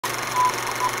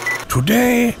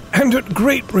Today, and at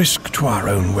great risk to our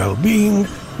own well-being,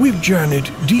 we've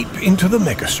journeyed deep into the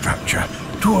megastructure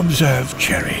to observe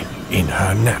Cherry in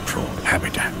her natural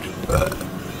habitat.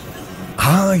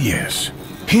 Ah yes,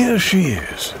 here she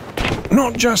is.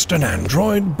 Not just an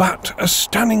android, but a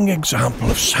stunning example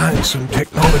of science and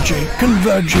technology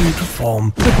converging to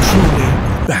form a truly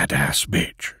badass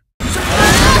bitch.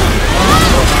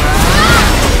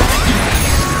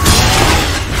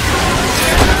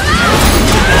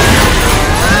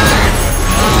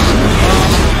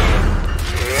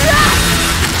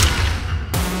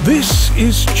 This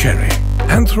is Cherry,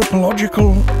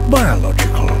 anthropological,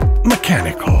 biological,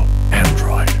 mechanical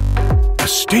android. A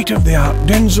state-of-the-art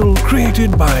Denzel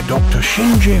created by Dr.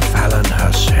 Shinji Fallon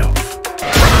herself.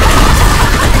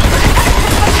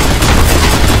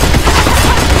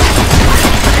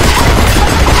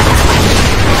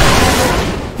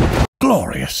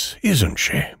 Glorious, isn't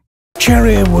she?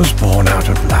 Cherry was born out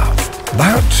of love.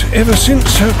 But ever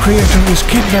since her creator was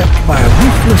kidnapped by a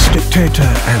ruthless dictator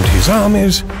and his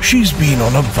armies, she's been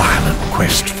on a violent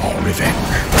quest for revenge.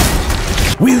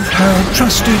 With her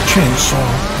trusty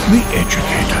chainsaw, the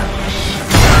Educator.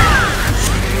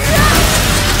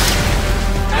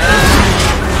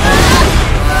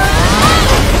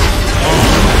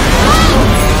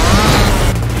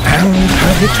 And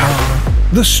her guitar,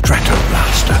 the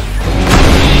Stratoblaster.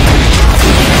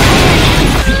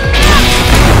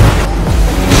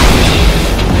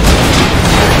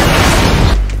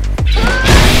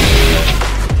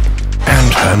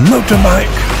 Her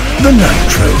motorbike, the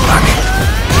Nitro Bunny.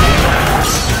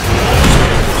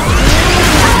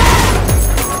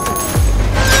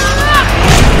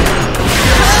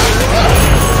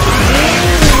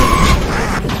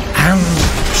 And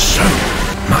so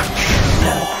much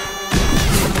more.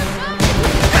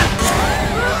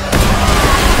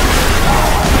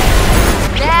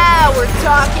 Now we're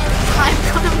talking. I'm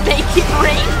gonna make it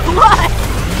rain blood.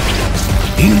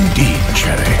 Indeed,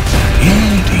 Cherry.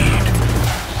 Indeed.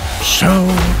 So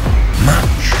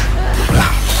much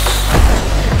plus.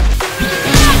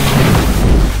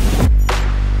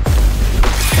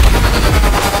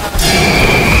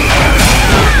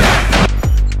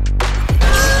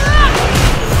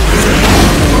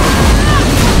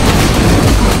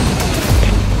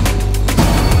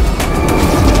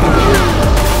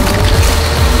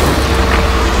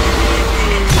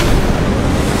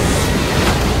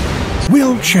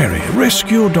 Will Cherry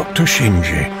rescue Dr.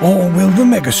 Shinji, or will the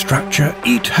megastructure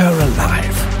eat her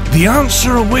alive? The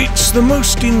answer awaits the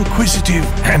most inquisitive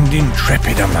and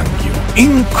intrepid among you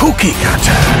in Cookie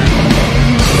Cutter,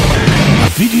 a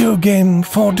video game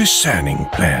for discerning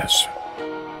players.